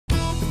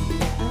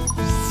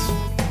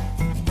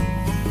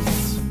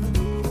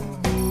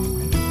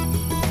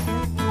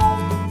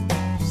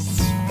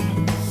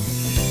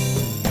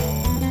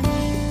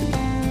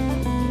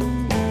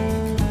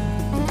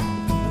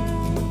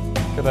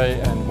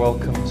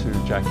welcome to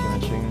JACC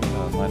Imaging.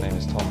 My name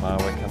is Tom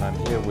Marwick and I'm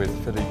here with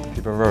Philippe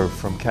Pibarot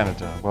from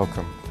Canada.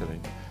 Welcome,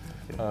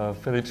 Philippe.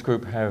 Philippe's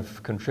group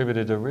have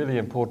contributed a really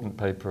important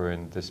paper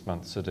in this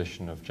month's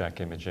edition of JACC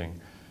Imaging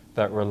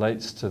that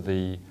relates to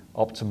the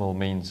optimal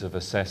means of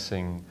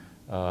assessing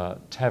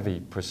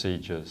TAVI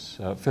procedures.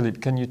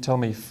 Philippe, can you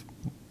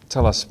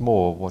tell us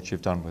more what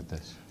you've done with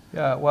this?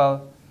 Yeah,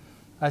 well,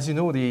 as you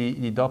know,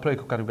 the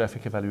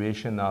Doppler-Echocardiographic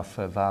evaluation of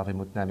valve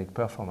hemodynamic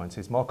performance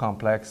is more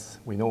complex,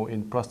 we know,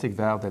 in prosthetic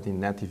valve than in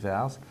native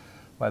valves.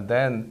 But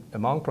then,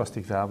 among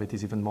prosthetic valve, it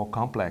is even more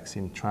complex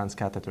in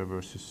transcatheter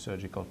versus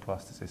surgical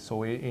prosthesis.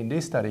 So in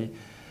this study,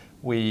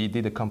 we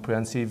did a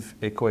comprehensive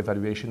echo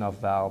evaluation of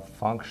valve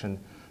function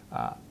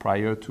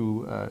prior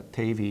to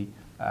TAVI,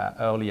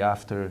 early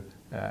after,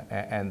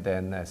 and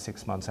then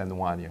 6 months and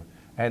 1 year.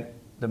 And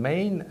the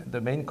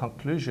main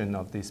conclusion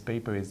of this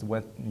paper is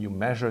when you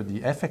measure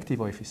the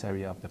effective orifice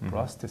area of the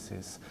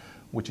prosthesis,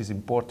 which is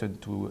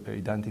important to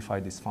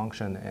identify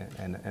dysfunction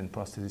and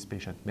prosthesis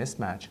patient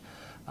mismatch.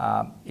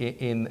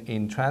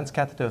 In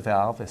transcatheter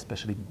valve,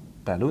 especially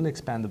balloon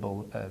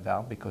expandable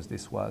valve, because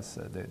this was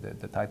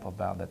the type of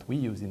valve that we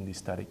use in this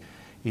study,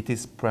 it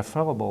is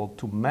preferable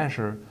to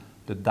measure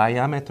the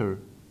diameter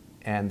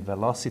and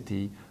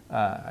velocity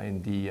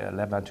in the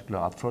left ventricular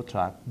outflow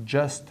tract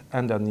just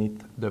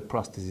underneath the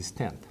prosthesis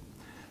stent.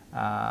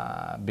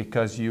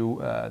 Because the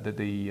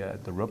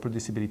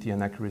reproducibility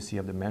and accuracy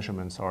of the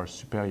measurements are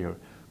superior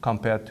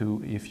compared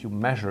to if you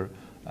measure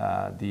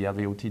the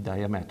LVOT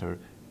diameter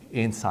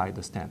inside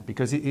the stent.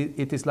 Because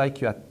it is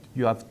like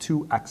you have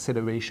two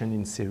acceleration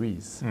in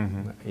series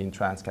in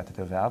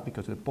transcatheter valve,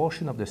 because the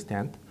portion of the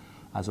stent,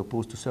 as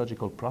opposed to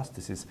surgical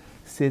prosthesis,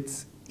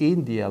 sits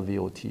in the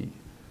LVOT.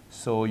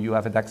 So you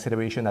have an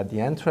acceleration at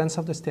the entrance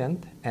of the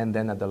stent and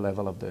then at the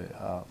level of the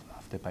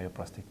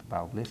bioprosthetic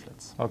valve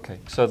leaflets. Okay,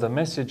 so the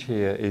message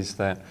here is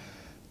that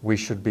we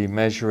should be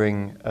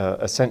measuring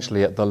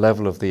essentially at the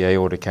level of the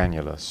aortic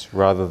annulus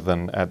rather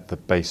than at the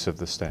base of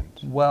the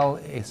stent. Well,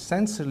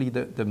 essentially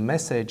the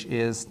message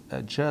is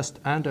just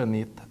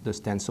underneath the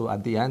stent, so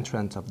at the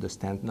entrance of the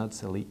stent, not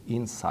necessarily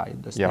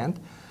inside the stent.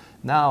 Yep.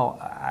 Now,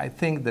 I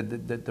think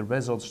that the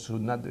results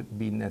should not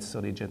be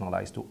necessarily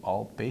generalized to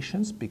all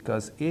patients,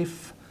 because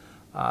if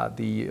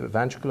the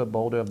ventricular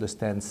border of the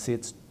stent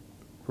sits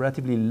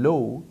relatively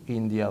low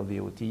in the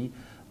LVOT,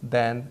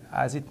 then,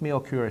 as it may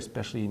occur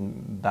especially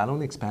in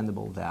balloon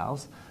expandable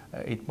valves,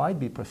 it might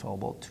be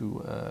preferable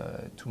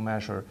to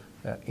measure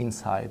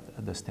inside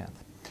the stent.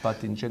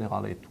 But in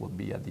general, it will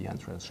be at the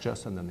entrance,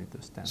 just underneath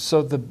the stent.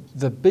 So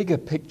the bigger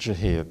picture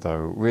here, though,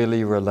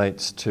 really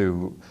relates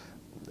to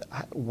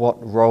what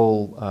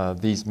role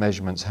these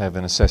measurements have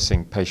in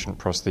assessing patient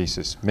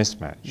prosthesis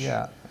mismatch.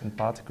 Yeah, in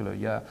particular,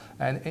 yeah.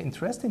 And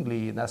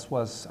interestingly, that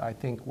was, I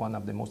think, one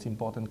of the most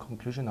important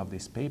conclusions of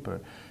this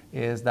paper,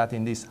 is that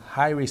in this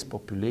high-risk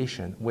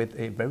population, with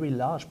a very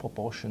large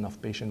proportion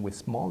of patients with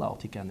small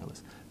aortic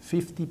annulus,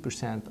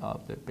 50%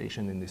 of the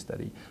patients in this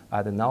study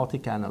had an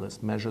aortic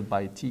annulus measured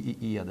by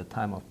TEE at the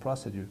time of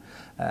procedure,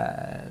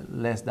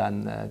 less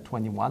than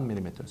 21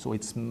 millimeters. So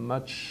it's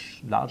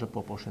much larger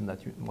proportion than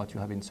what you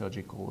have in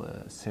surgical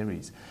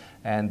series.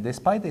 And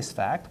despite this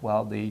fact,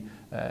 well, the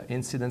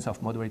incidence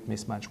of moderate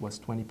mismatch was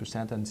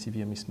 20% and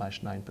severe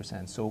mismatch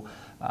 9%. So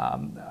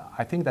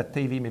I think that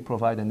TAVI may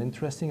provide an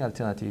interesting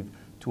alternative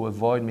to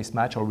avoid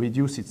mismatch or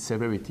reduce its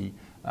severity,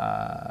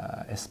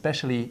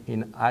 especially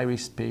in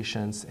high-risk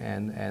patients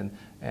and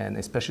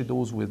especially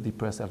those with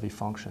depressed LV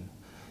function.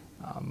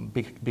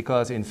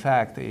 Because in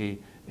fact,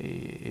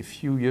 a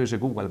few years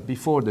ago, well,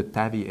 before the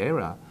TAVI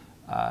era,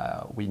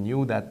 we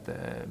knew that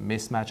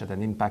mismatch had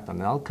an impact on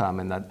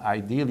outcome and that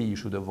ideally you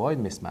should avoid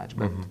mismatch,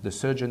 but the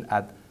surgeon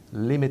had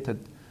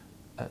limited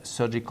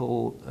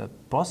surgical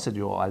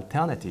procedure or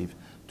alternative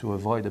to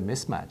avoid a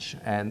mismatch.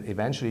 And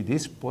eventually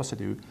this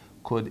procedure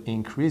could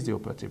increase the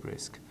operative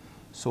risk.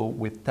 So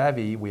with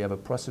TAVI, we have a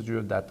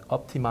procedure that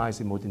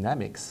optimizes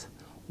hemodynamics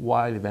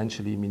while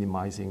eventually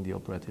minimizing the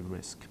operative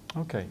risk.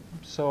 Okay,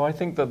 so I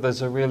think that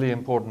there's a really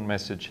important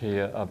message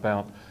here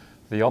about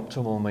the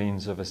optimal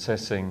means of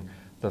assessing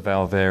the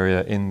valve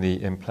area in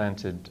the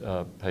implanted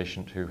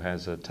patient who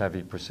has a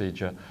TAVI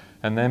procedure.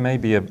 And there may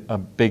be a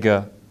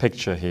bigger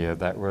picture here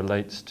that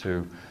relates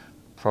to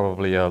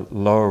probably a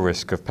lower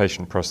risk of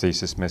patient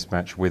prosthesis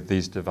mismatch with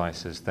these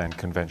devices than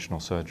conventional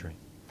surgery.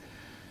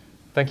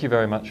 Thank you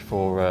very much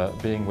for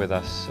being with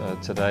us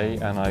today,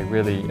 and I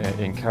really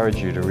encourage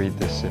you to read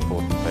this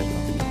important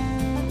paper.